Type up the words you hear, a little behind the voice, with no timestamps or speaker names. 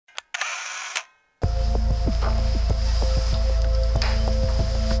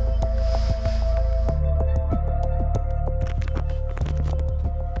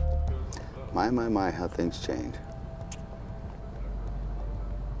My, how things change.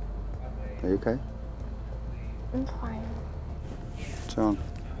 Are you okay? I'm fine. What's wrong?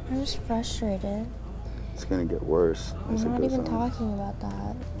 I'm just frustrated. It's gonna get worse as it I'm not goes even on. talking about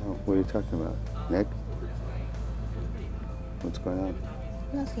that. Oh, what are you talking about? Nick? What's going on?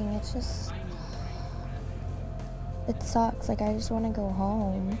 Nothing, it's just... It sucks, like I just want to go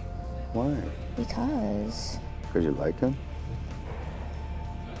home. Why? Because you like him?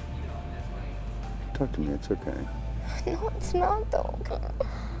 Talk to me, it's okay. No, it's not though.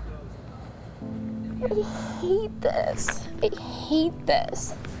 I hate this. I hate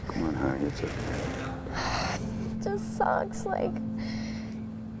this. Come on, honey, it's okay. It just sucks, like...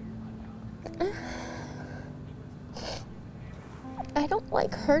 I don't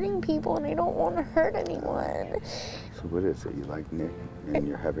like hurting people and I don't want to hurt anyone. So what is it? You like Nick and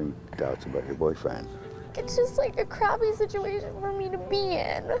you're having doubts about your boyfriend? It's just like a crappy situation for me to be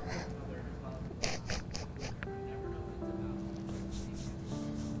in.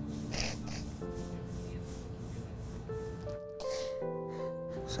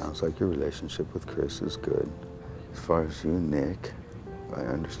 Sounds like your relationship with Chris is good. As far as you, Nick, I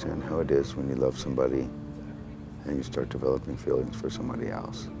understand how it is when you love somebody and you start developing feelings for somebody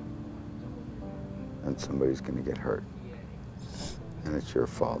else. And somebody's gonna get hurt. And it's your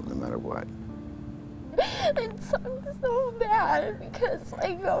fault no matter what. It sucks so bad because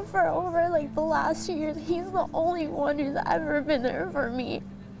like for over like the last 2 years, he's the only one who's ever been there for me.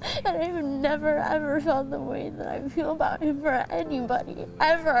 And I've never ever felt the way that I feel about him for anybody,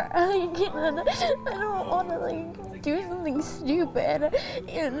 ever. Like, and I don't want to like do something stupid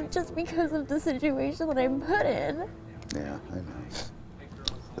and just because of the situation that I'm put in. Yeah, I know.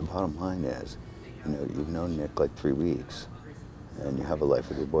 The bottom line is, you know, you've known Nick like 3 weeks and you have a life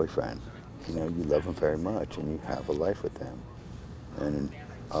with your boyfriend. You know, you love him very much and you have a life with him. And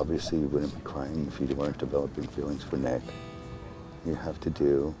obviously you wouldn't be crying if you weren't developing feelings for Nick. You have to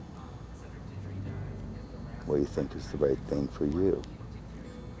do what you think is the right thing for you.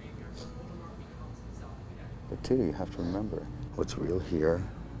 But too, you have to remember, what's real here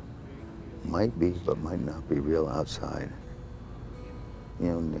might be, but might not be real outside. You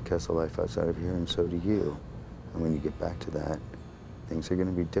know, Nick has a life outside of here and so do you. And when you get back to that, things are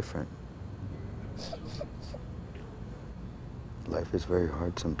gonna be different. Life is very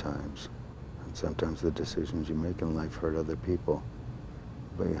hard sometimes. And sometimes the decisions you make in life hurt other people.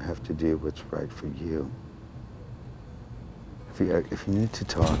 But you have to do what's right for you. If you need to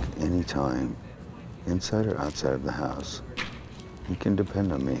talk anytime, inside or outside of the house, you can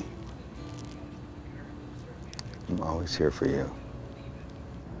depend on me. I'm always here for you.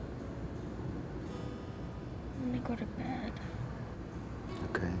 I'm gonna go to bed.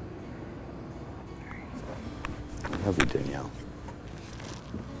 Okay. I love you, Danielle.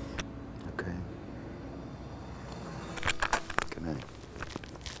 Okay. Good night.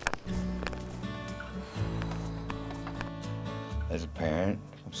 As a parent,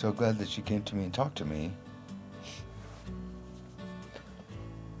 I'm so glad that you came to me and talked to me.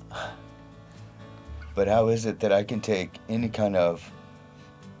 But how is it that I can take any kind of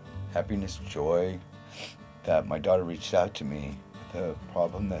happiness, joy, that my daughter reached out to me with a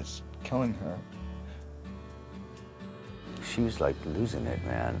problem that's killing her? She was like losing it,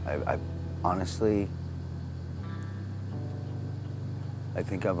 man. I honestly, I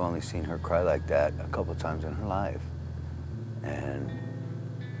think I've only seen her cry like that a couple times in her life. And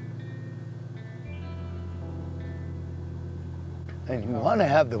you want to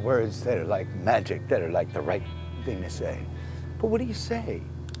have the words that are like magic, that are like the right thing to say. But what do you say?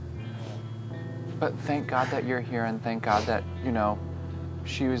 But thank God that you're here, and thank God that, you know,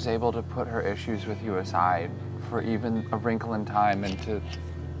 she was able to put her issues with you aside for even a wrinkle in time and to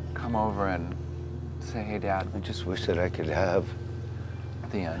come over and say, hey, Dad. I just wish that I could have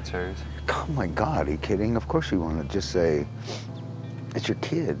the answers. Oh my God, are you kidding? Of course you want to just say, it's your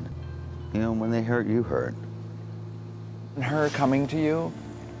kid. You know, when they hurt, you hurt. And her coming to you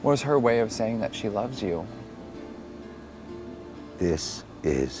was her way of saying that she loves you. This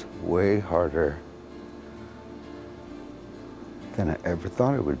is way harder than I ever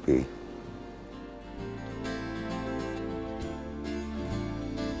thought it would be.